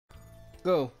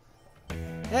Go.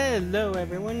 Hello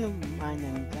everyone, my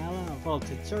name is Alan of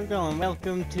Vaulted Circle and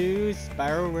welcome to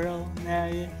Spyro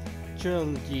Reignited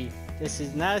Trilogy. This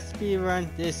is not a speedrun,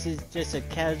 this is just a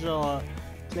casual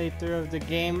playthrough of the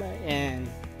game, and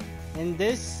in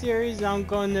this series I'm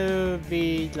going to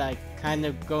be like kind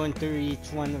of going through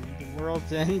each one of the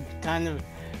worlds and kind of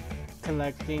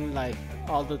collecting like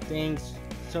all the things.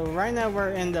 So right now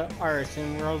we're in the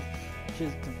Artisan world, which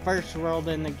is the first world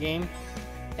in the game.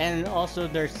 And also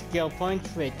there's skill points,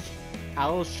 which I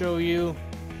will show you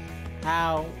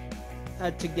how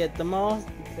to get them all,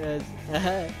 because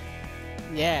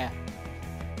yeah.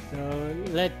 So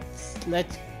let's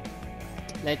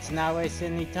not waste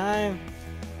any time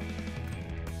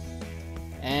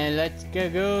and let's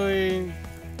get going.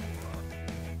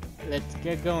 I'm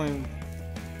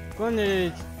going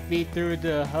to be through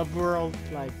the hub world,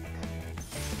 like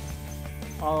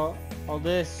all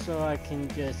this, so I can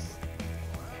just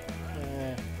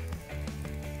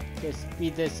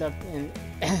speed this up in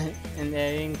in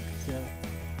editing. So,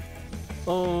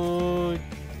 oh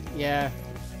yeah.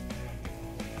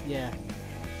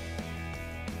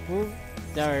 Ooh,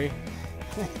 sorry.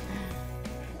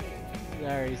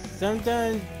 Sorry.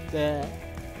 Sometimes the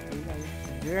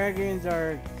dragons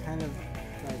are kind of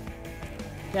like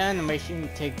the animation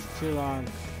takes too long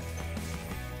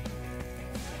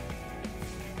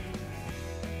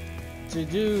to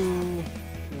do.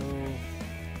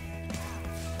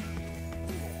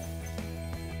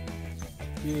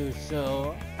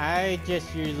 So I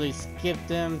just usually skip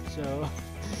them, so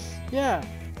yeah.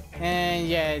 And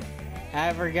yeah,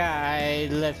 I forgot I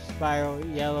left Spyro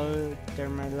yellow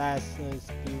during my last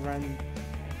speedrun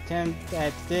attempt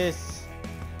at this.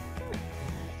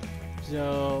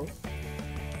 So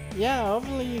yeah,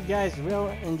 hopefully you guys will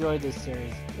enjoy this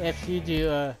series. If you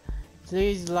do,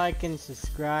 please like and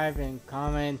subscribe and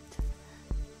comment.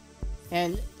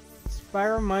 And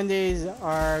Spyro Mondays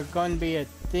are going to be a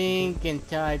thing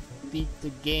until I beat the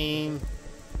game.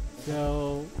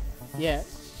 So yeah.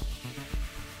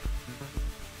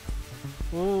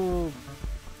 Ooh,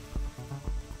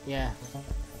 yeah.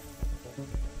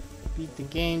 Beat the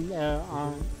game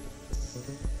on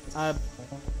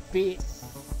beat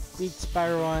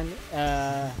Spyro 1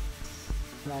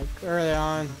 like early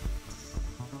on.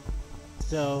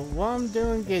 So what I'm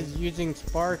doing is using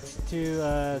sparks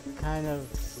to kind of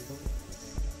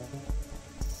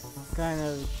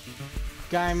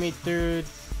guide me through,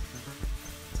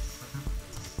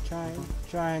 try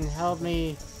and help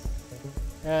me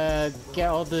get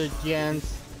all the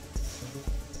gems.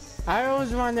 I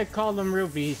always wanted to call them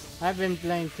rubies. I've been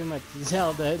playing too much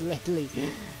Zelda lately.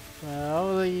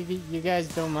 Hopefully you guys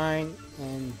don't mind,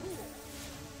 and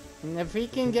if we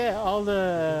can get all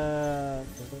the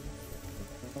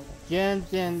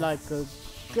gems in like a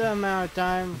good amount of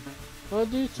time, we'll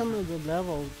do some of the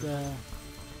levels.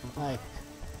 Like,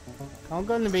 I'm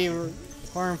gonna be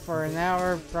recording for an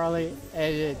hour, probably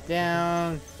edit it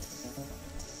down,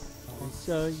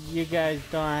 so you guys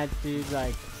don't have to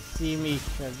like see me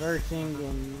traversing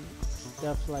and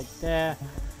stuff like that.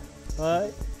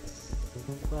 But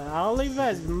I'll leave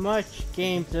as much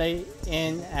gameplay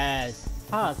in as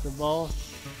possible,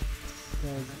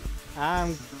 because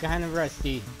I'm kind of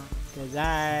rusty, because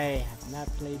I have not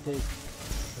played this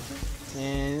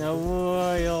in a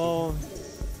while.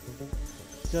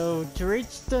 So to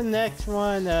reach the next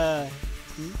one, next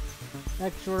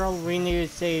world, we need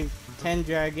to save 10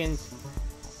 dragons,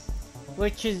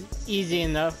 which is easy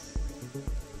enough.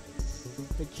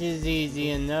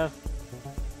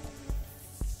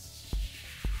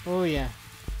 Oh yeah.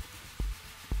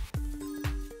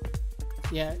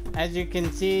 Yeah, as you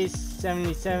can see,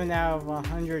 77 out of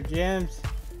 100 gems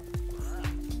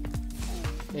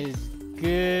is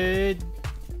good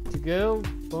to go.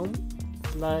 Boom.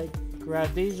 Like,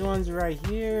 grab these ones right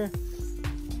here.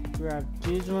 Grab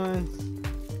these ones.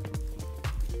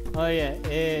 Oh yeah,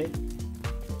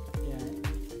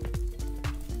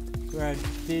 grab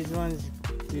these ones.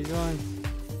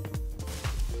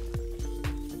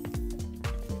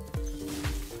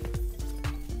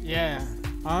 Yeah,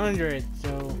 100.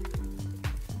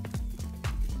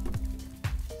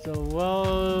 So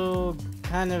we'll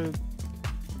kind of.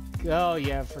 Oh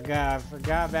yeah, I forgot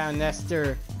about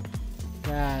Nestor.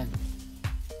 God,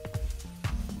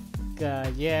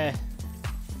 yeah.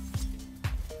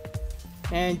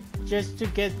 And just to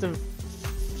get the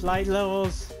flight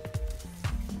levels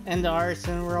and the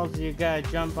Artisan worlds, you gotta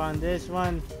jump on this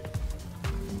one.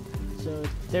 So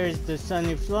there's the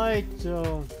sunny flight,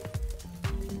 so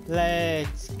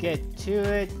let's get to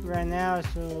it right now.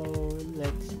 So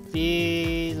let's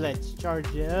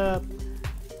charge it up.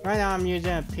 Right now I'm using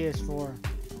a PS4.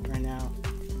 right now.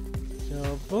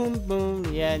 So boom, boom,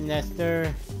 yeah,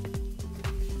 Nestor.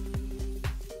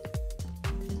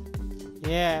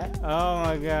 Yeah, oh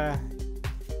my god.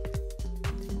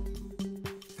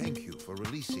 Thank you for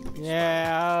releasing me.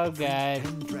 Yeah, oh god.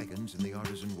 10 dragons in the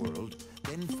artisan world,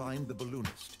 then find the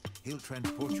balloonist. He'll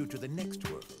transport you to the next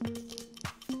world.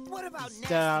 What about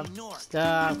Stop, Nasty North?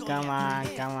 stop, come on,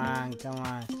 come on, come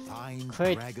on. Find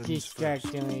Quit dragons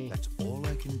distracting first. me. That's all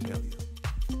I can tell you.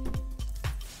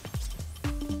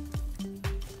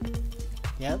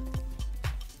 Yep.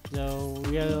 So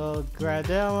we'll grab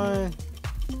that one.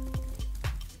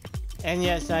 And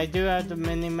yes, I do have the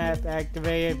mini-map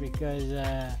activated because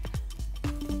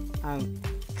I'm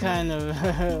kind of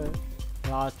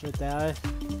lost without it.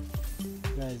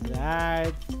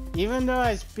 Because even though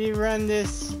I speedrun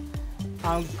this,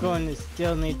 I'm going to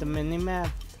still need the mini-map.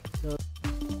 So,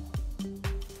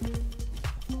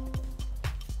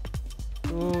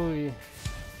 ooh.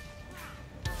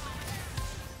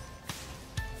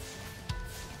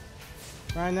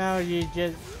 Right now,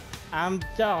 I'm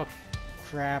dog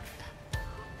crap.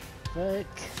 Fuck.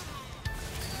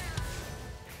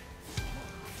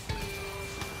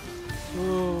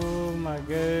 Oh my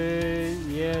god,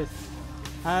 yes.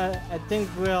 I think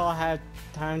we'll have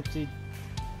time to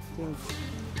think.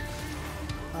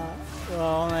 We'll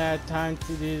only have time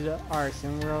to do the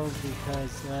arson world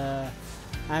because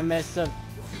I messed up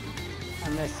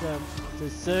the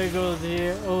circles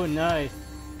here. Oh nice.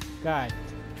 God.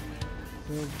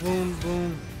 So boom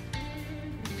boom.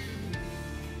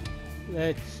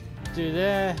 Let's do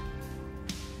that.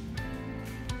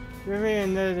 Maybe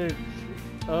another.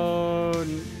 Oh,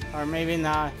 or maybe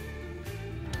not.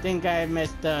 Think I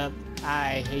messed up.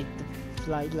 I hate the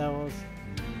flight levels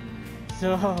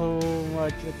so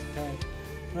much with the pack.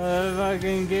 Oh,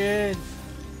 fucking good.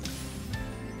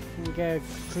 We got a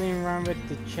clean run with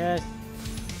the chest.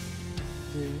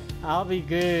 Dude, I'll be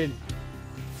good.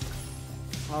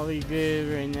 I'll be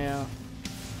good right now.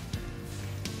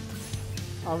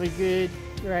 I'll be good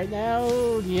right now.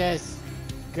 Yes.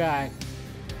 God.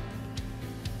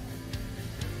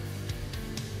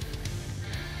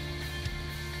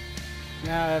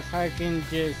 Now if I can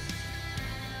just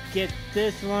get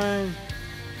this one.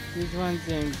 This one's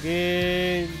in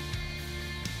good.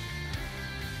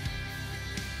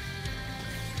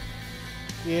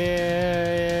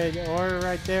 Yeah, the order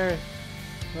right there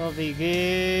will be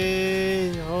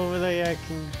good. Hopefully I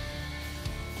can.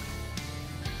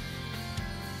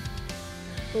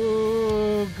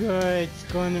 Oh, good. It's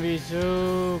going to be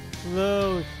so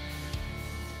close.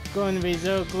 It's going to be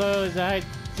so close. I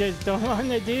just don't want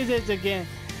to do this again.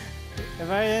 If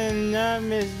I had not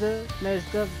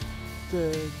messed up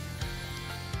the...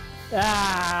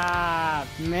 Ah,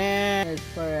 man. There's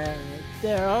fire right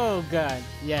there. Oh, God.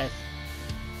 Yes.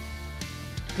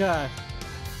 God.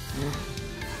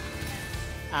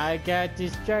 I got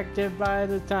distracted by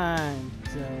the time,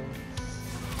 so...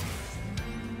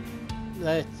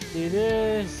 Let's do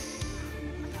this.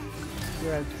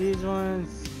 Grab these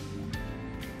ones.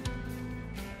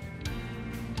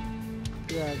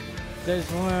 Grab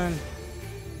this one.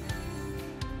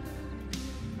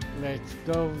 Let's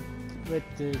go with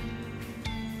the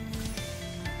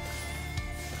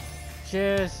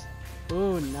chest.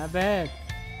 Ooh, not bad.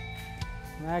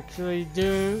 I'm actually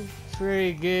doing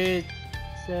pretty good.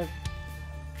 Except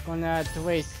gonna have to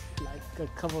waste like a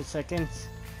couple seconds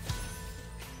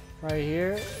right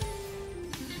here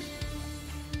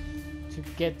to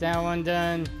get that one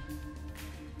done.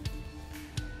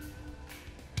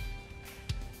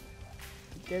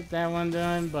 Get that one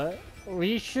done, but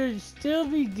we should still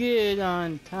be good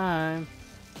on time.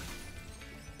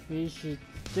 We should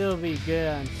still be good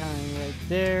on time right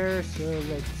there. So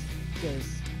let's just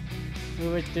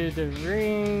move it through the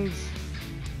rings.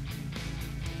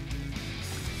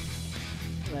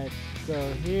 Let's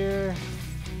go here.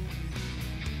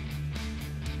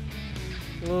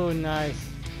 Oh, nice.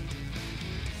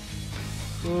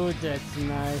 Oh, that's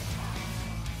nice.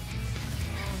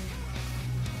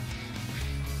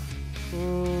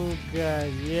 Oh,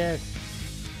 God, yes.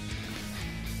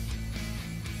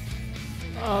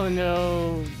 Oh,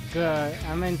 no, God.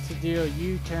 I meant to do a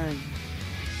U-turn.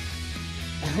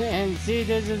 And see,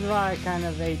 this is why I kind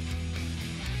of hate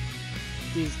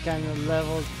these kind of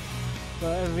levels.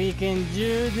 But if we can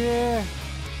do this,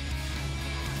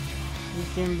 we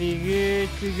can be good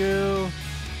to go.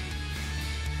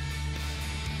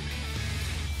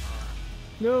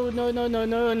 No, no, no, no,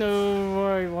 no,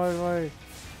 no. Why?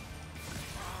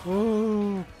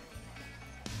 Ooh.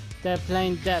 That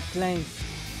plane.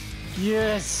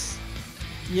 Yes.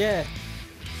 Yeah.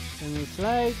 Can we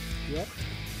fly? Yep.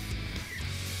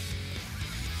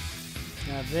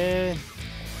 Not bad.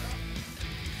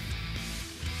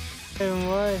 And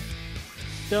what?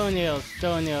 Stonehill,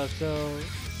 so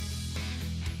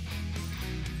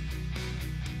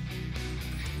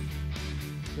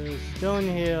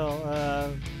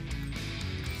Stonehill,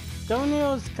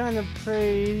 Stonehill's kind of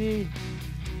pretty,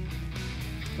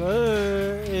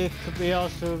 but it could be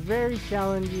also very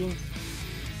challenging.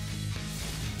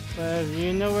 But if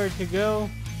you know where to go,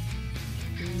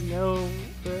 you know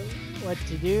what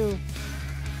to do,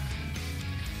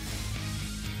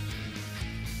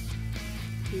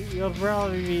 you'll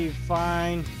probably be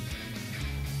fine.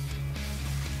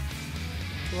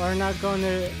 We're not going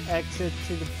to exit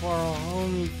to the portal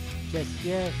home just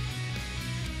yet.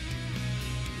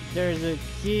 There's a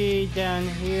key down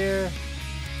here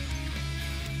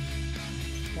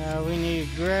we need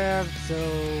to grab, so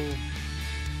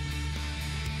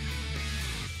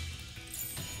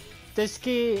this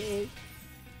key,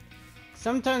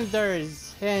 sometimes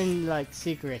there's hidden like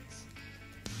secrets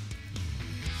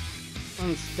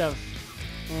and stuff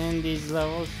in these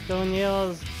levels.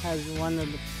 Stonehill has one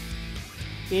of the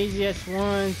easiest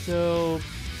one, so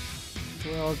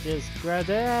we'll just grab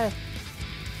that,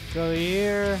 go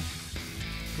here,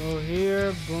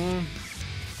 boom,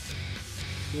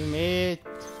 we made it.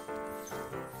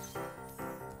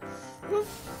 Whoop.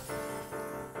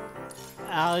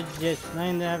 I'll just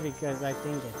land that because I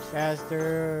think it's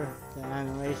faster, the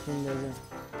animation doesn't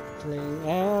play.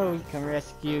 Oh, we can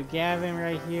rescue Gavin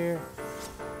right here.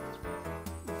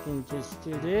 Can just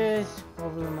do this.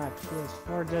 Hopefully my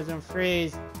PS4 doesn't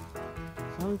freeze.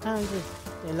 Sometimes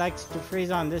it likes to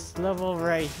freeze on this level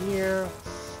right here.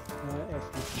 If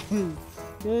we can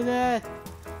do that,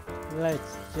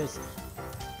 let's just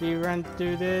run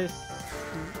through this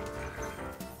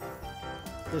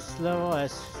level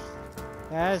as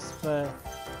fast, but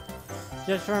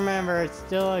just remember it's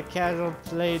still a casual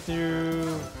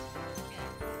playthrough.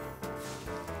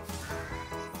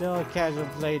 Still a casual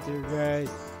playthrough, guys.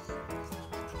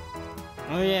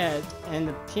 Oh yeah, and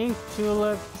the pink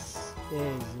tulips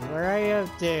is right up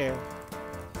there.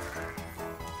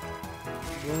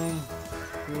 Boom,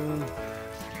 boom,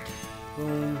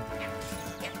 boom.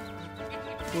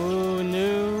 Oh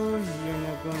no, you're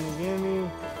not gonna get me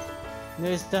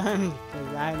this time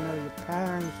because I know the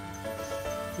patterns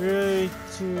really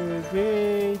too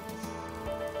big.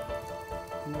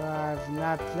 No, I've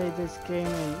not played this game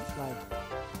in like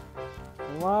a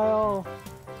while.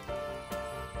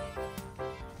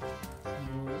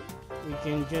 We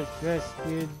can just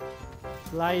rescue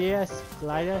Gladius,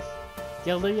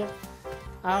 Gildia.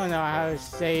 I don't know how to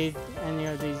say any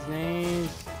of these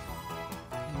names.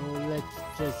 Let's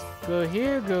just go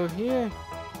here,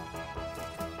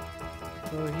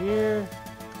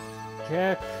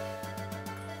 check.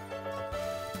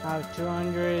 Out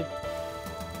 200.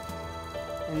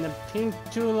 And the pink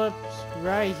tulips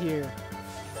right here.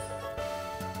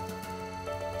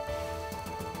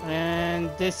 And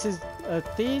this is a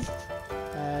thief,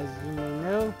 as you may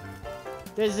know.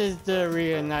 This is the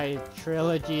reignited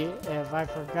trilogy, if I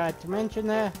forgot to mention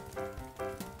that.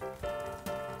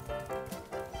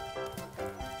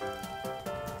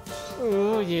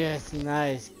 Oh yes,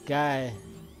 nice guy.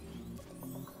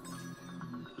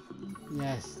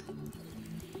 Yes.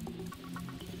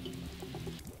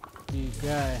 Good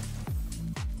guy.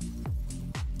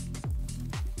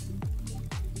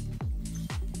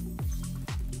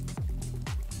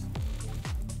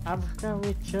 I forgot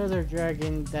which other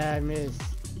dragon that I missed.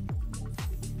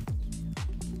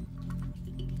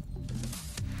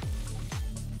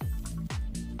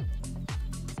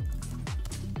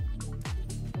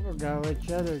 I forgot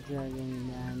which other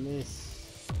dragon that I missed.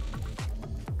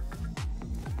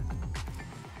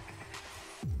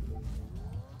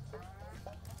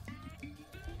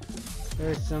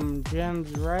 There's some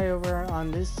gems right over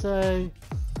on this side.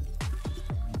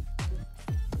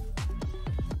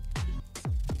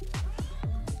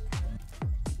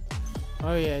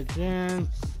 Oh yeah, gems.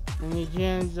 Any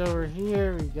gems over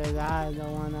here because I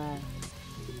don't wanna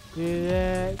do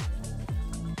that.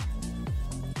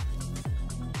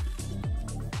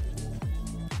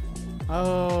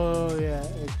 Oh yeah,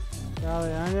 it's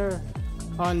probably under.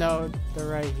 Oh no, they're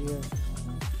right here.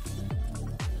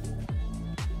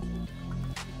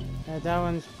 That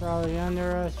one's probably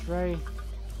under us, right?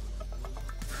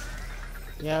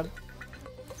 Yep.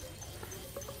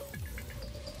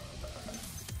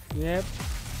 Yep.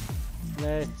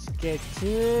 Let's get to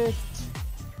it.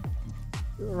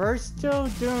 We're still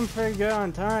doing pretty good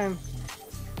on time.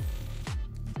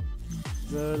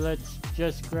 So let's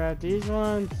just grab these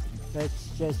ones. Let's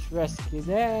just rescue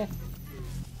that.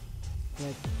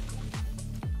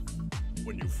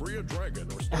 When you free a dragon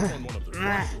or step on one of the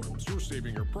platforms, you're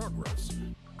saving your progress.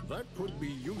 That could be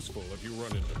useful if you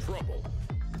run into trouble.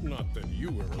 Not that you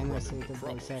ever Can I run say into the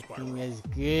trouble, voice acting Spyro. is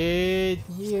good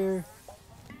here?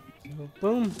 So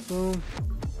boom, boom.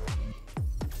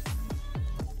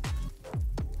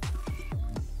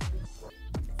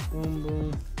 Boom,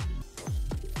 boom.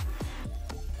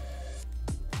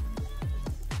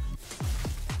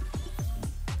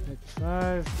 That's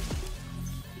 5.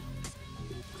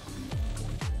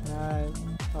 5.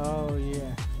 Oh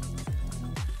yeah.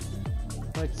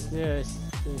 What's this?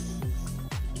 This is.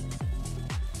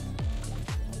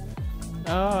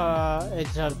 Oh,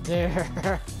 it's up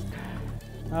there.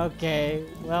 Okay,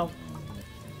 well,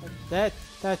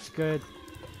 that's good.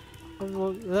 A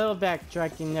little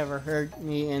backtracking never hurt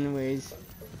me anyways.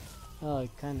 Oh, it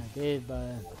kind of did,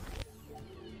 but...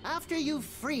 After you've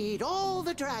freed all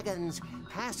the dragons,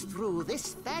 pass through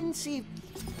this fancy...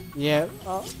 Yeah,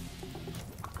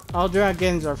 all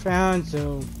dragons are found,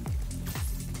 so...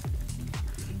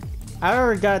 I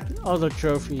already got all the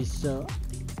trophies, so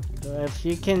if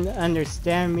you can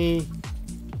understand me...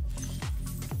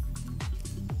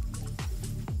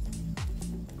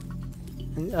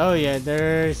 And, oh yeah,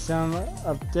 there's some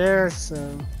up there,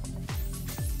 so...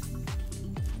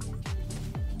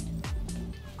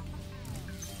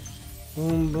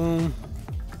 Boom, boom.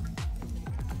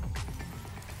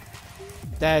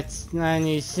 That's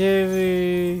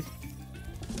 97.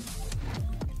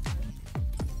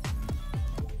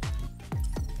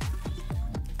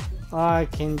 Oh, I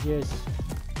can just...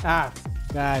 Ah,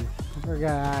 God. I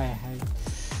forgot I had...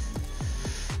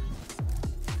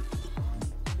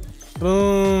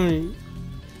 Boom!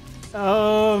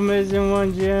 Oh, missing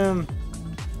one gem.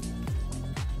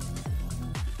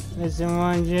 Missing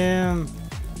one gem.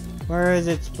 Where is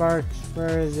it, Sparks?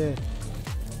 Where is it?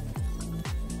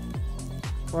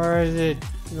 Where is it?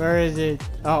 Where is it?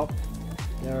 Oh,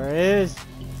 there it is.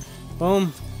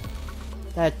 Boom.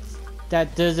 That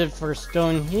does it for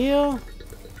Stone Hill.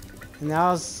 And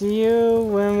I'll see you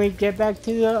when we get back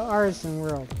to the Artisan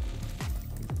World.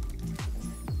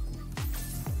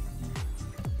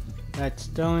 That's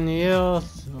Stone Hill,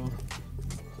 so...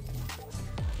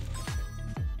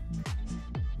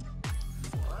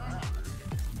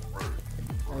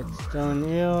 That's Stone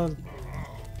Hill.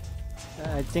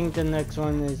 I think the next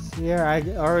one is here. I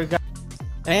already got...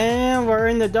 And we're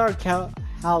in the Dark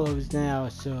Hollows now,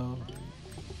 so...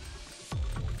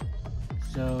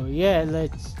 So yeah,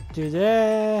 let's do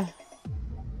that.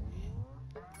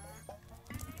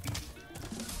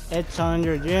 It's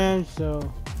 100 gems,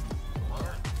 so...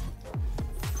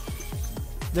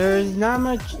 There's not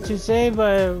much to say,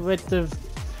 but with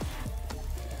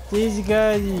these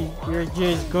guys, you're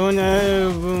just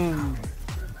gonna boom.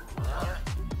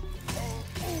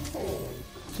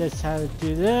 Just how to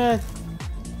do that.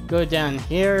 Go down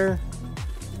here.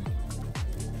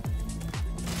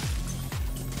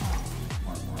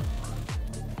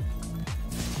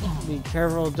 Be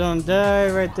careful, don't die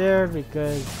right there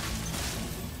because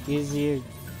easier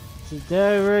to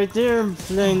die right there.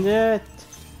 Playing that.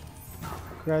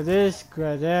 Grab this,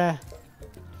 grab that.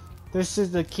 This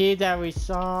is the key that we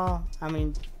saw. I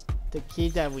mean, the key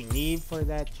that we need for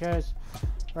that chest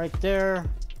right there.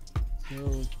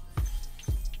 So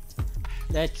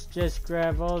let's just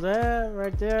grab all that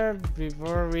right there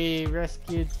before we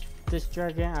rescue this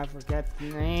dragon. I forgot the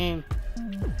name.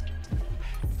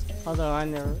 Although I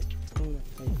never.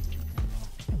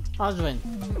 Oswin.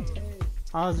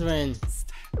 Oswin.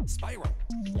 Spyro,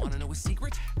 wanna know a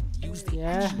secret? Use the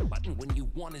action button when you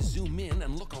want to zoom in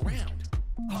and look around.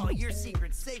 Oh, your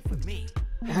secret's safe with me.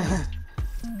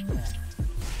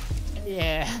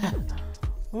 Yeah.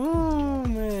 Oh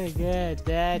my god,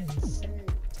 that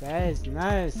is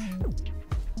nice.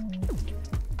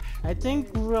 I think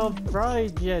we'll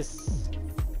probably just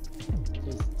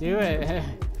do it.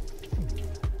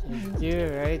 Just do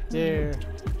it right there.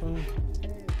 Boom.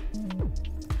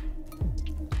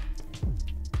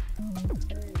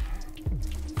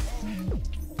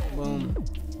 Boom.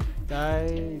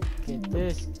 Die. Get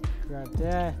this. Grab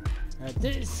that. Grab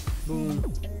this.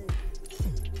 Boom.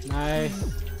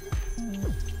 Nice.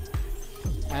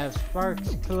 Have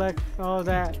Sparks collect all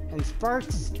that. And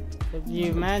Sparks, if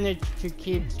you manage to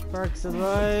keep Sparks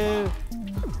alive,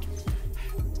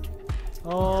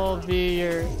 it'll be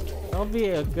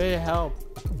a good help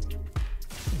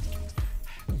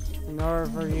in order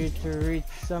for you to reach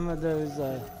some of those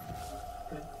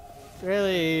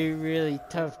really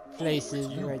tough places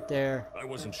right there. I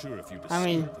wasn't sure if you I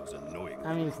mean, those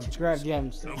annoying to grab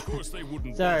gems. Of course they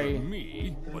wouldn't Sorry. bother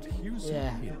me, but here's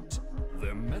a hint.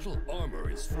 Their metal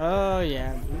armor is Oh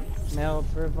yeah, metal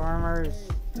proof armors,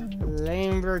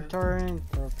 flame retardant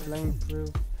or flame proof.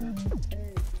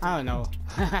 I don't know.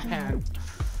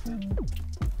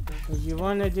 What you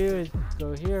want to do is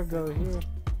go here,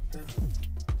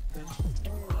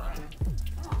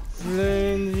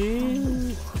 flame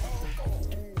these.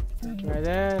 Right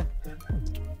there.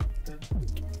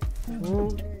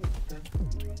 Ooh.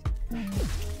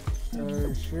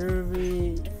 There should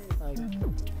be like,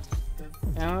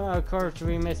 and of course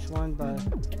we missed one, but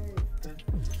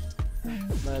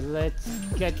let's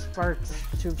get Sparks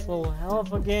to full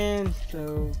health again.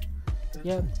 So,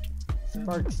 yep,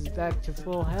 Sparks is back to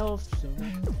full health. So,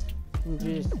 we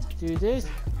can just do this,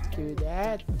 do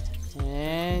that,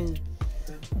 and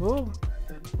ooh,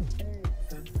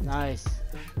 nice.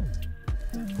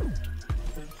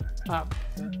 Up.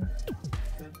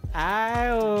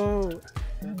 Ow!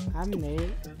 I made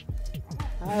it.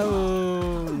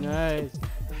 Oh, nice.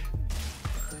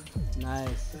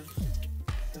 Nice.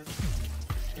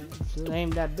 Flame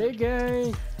that big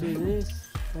guy. Do this.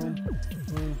 Boom,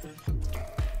 boom.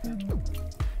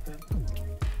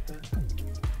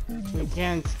 We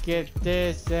can't skip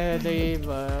this sadly,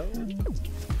 but we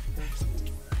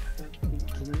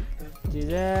can do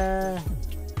that.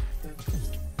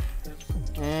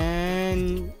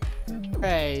 And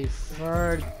okay,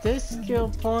 for this skill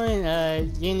point,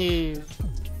 you need to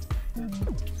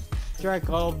strike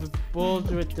all the bulls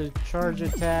with the charge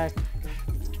attack.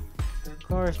 Of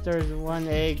course, there's one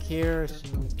egg here,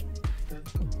 so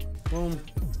boom,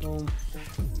 boom,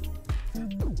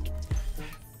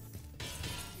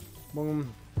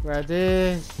 boom. Grab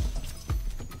this.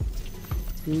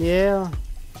 Yeah,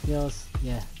 yes,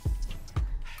 yeah.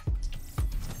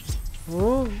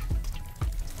 Ooh.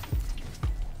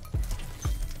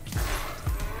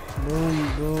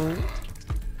 Boom, boom.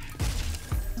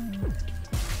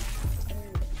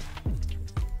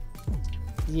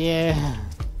 Yeah.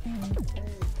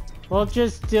 We'll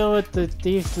just deal with the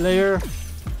thief layer.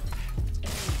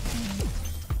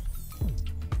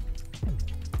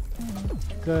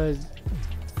 Because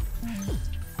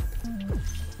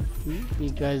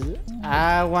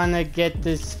I want to get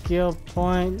this skill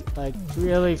point like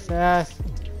really fast.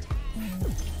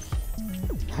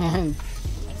 And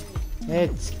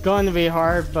it's going to be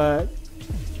hard, but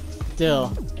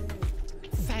still.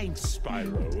 Thanks,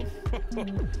 Spyro.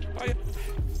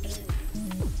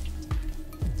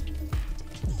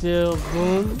 Still,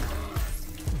 boom.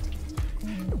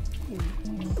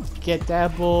 Get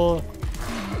that bull.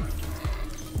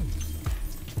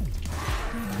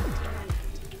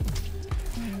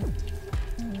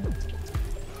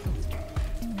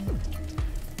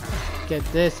 Get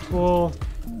this bull.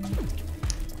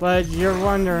 But you're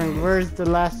wondering, where's the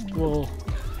last bull?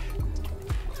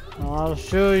 I'll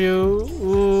show you.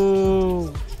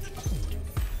 Ooh.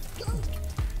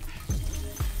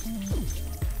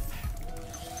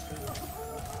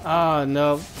 Oh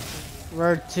no,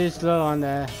 we're too slow on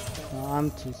that. No,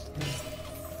 I'm too slow.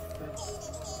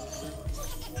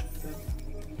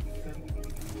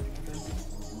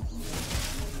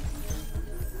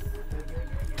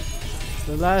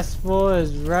 The last bull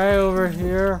is right over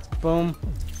here. Boom.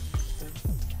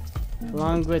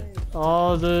 Along with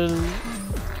all the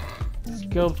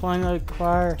skill point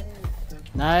acquired.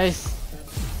 Nice.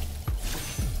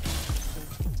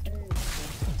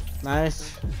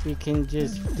 Nice. We can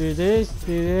just do this,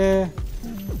 do that.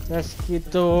 Rescue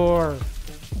door.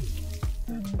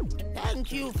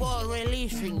 Thank you for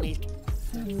releasing me.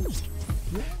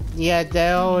 Yeah,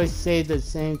 they always say the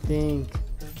same thing.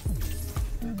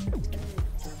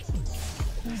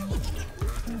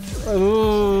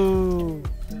 Ooh.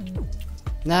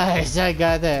 Nice, I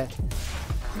got that.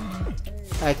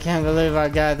 I can't believe I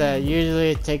got that.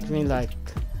 Usually it takes me like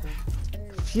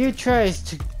a few tries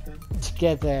to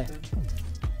get that.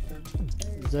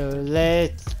 So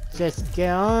let's just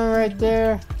get on right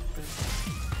there.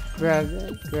 Grab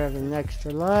an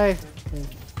extra life.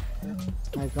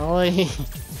 Like always.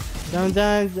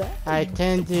 Sometimes I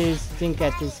tend to think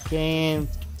at this game.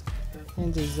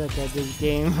 And just look at this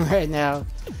game right now.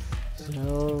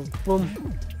 So boom.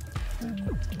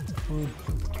 Boom.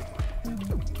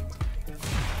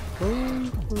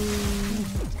 Boom. Boom.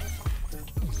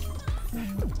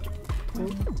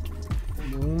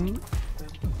 Boom.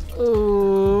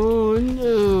 Oh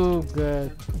no,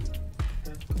 good.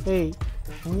 Hey,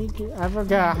 I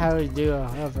forgot how to do a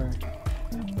hover.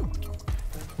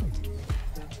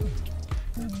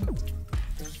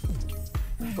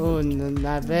 Oh, no,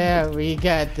 not bad. We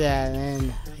got that,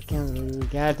 man. I can't believe we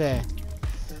got that.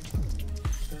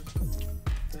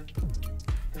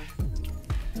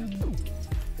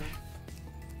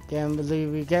 Can't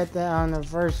believe we get that on the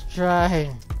first try.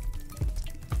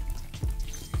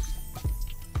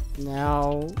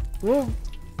 Now, whoop.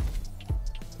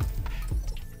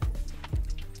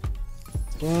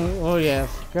 Boom. Oh yeah, I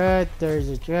forgot there's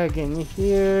a dragon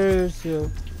here,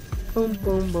 so boom,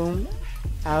 boom, boom.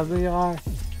 Out we are.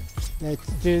 Let's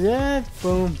do that.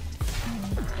 Boom.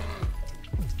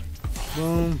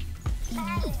 Boom.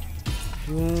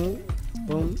 Boom.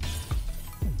 Boom.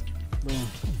 Boom.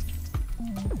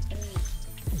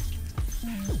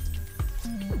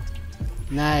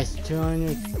 Nice,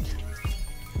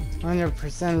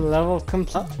 100% level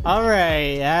complete.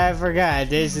 Alright, I forgot.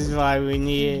 This is why we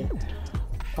need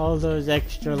all those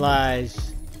extra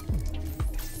lives.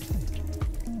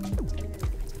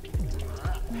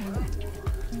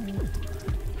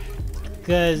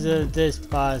 Because of this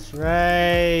boss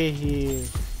right here.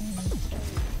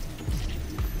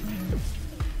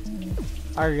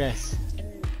 Argus.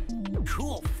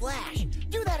 Cool flash.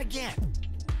 Do that again.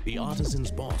 The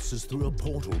artisan's boss is through a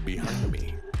portal behind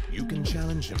me. You can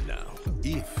challenge him now,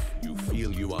 if you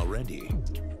feel you are ready.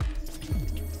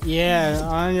 Yeah,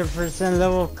 100%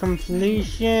 level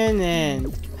completion,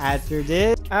 and after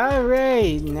this,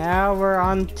 alright, now we're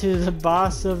on to the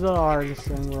boss of the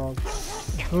artisan world.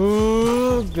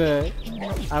 Ooh, good.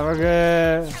 We're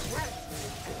good.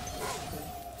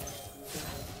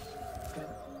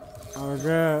 We're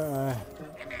good.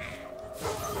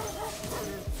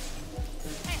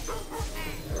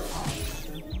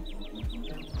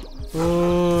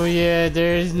 Oh yeah,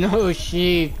 there's no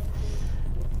sheep.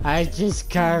 I just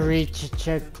gotta reach a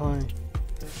checkpoint.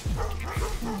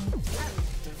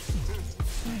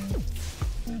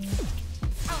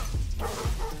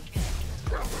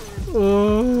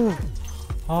 Ooh.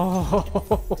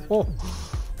 Oh.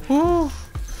 Ooh.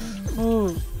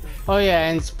 Ooh. Oh yeah,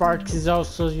 and Sparks is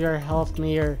also your health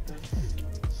meter.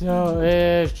 So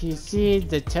if you see,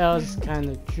 the tail's kind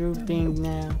of drooping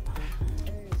now.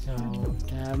 So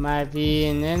that might be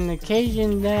an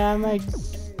indication that I might...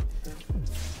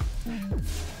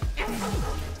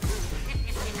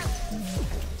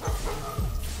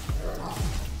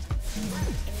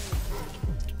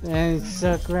 And it's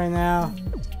stuck right now.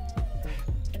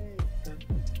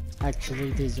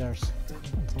 Actually, these are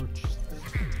torches.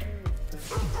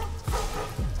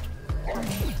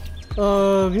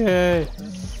 Okay.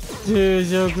 Dude,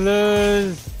 so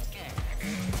close.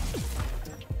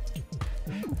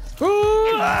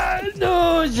 Oh,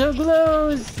 no, so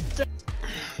close.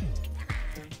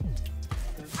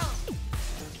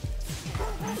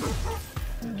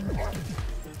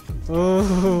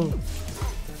 Oh.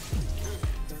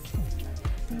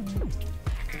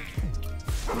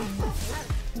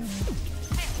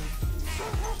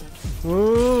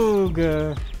 Ooh,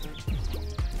 good.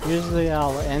 Usually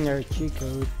I'll enter cheat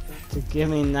code to give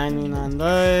me 99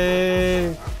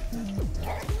 life.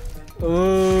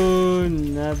 Ooh,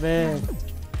 not bad.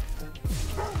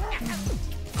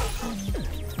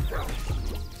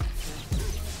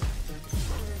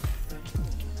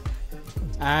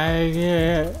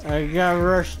 I got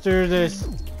rushed through this.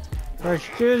 Rush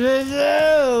through this.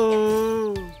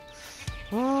 Oh,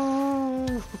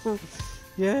 oh.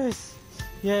 Yes,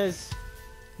 yes,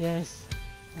 yes.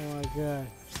 Oh my god.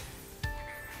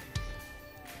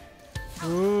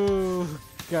 Ooh,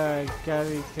 God, gotta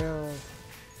be careful.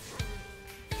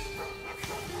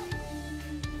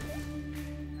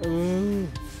 Ooh.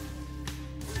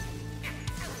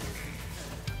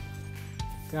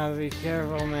 Gotta be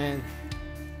careful, man.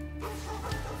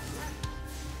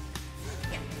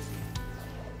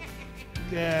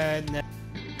 Good.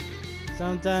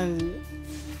 Sometimes...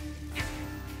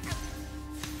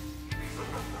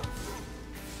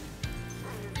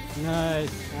 Nice.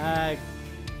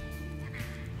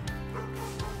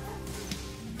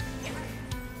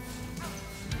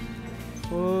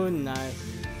 Oh, nice.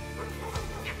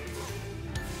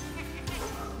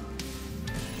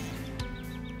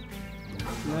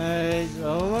 Nice.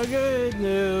 Oh my god,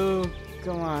 no.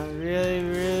 Come on, really,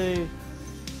 really.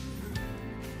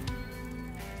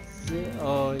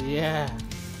 Oh yeah.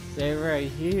 Stay right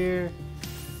here.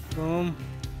 Boom.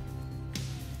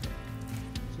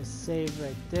 Just save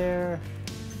right there.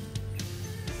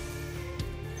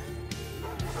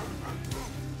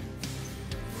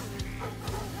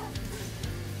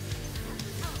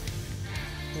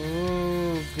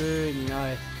 Oh, good,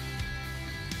 nice.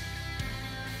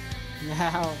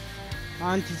 Now,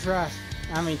 on to Frost.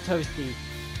 I mean, Toasty.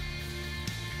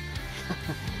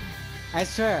 I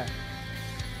swear,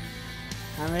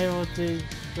 I'm able to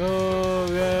go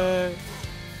good.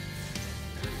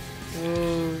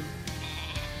 Oh,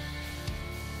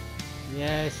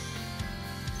 yes.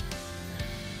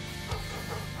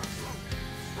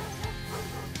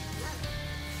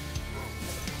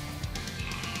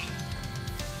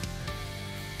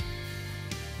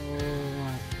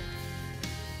 Oh.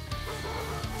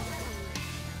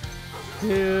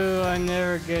 Dude, I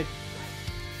never get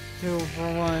 2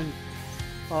 for 1.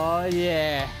 Oh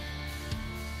yeah.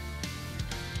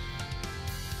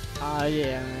 Oh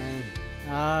yeah,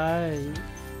 man.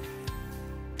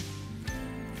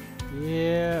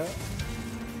 Yeah.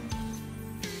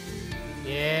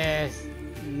 Yes.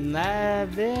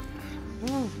 Nadelberg.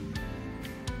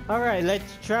 Alright,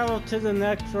 let's travel to the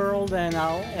next world and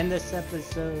I'll end this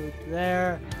episode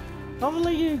there.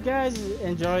 Hopefully you guys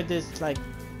enjoyed this, like,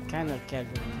 kind of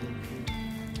casual.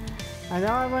 I know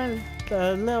I went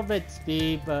a little bit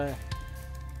speed, but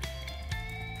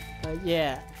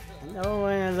yeah. I know I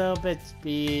went a little bit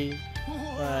speed,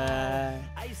 but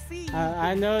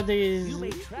I know these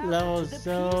levels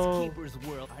so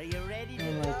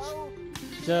much.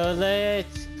 So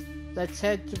let's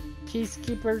head to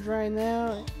Peacekeepers right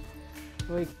now.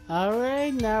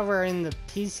 Alright, now we're in the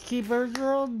Peacekeepers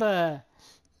world, but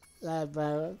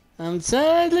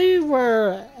sadly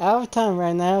we're out of time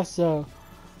right now, so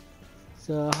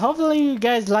hopefully you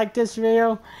guys like this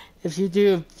video. If you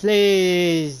do,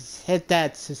 please hit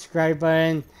that subscribe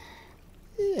button,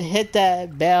 hit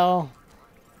that bell,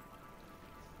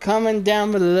 comment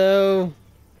down below,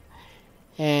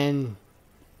 and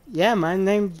yeah, my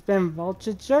name's been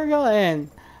Vultured Circle, and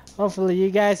hopefully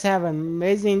you guys have an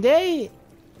amazing day,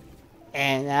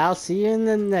 and I'll see you in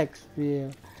the next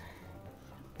video.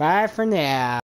 Bye for now.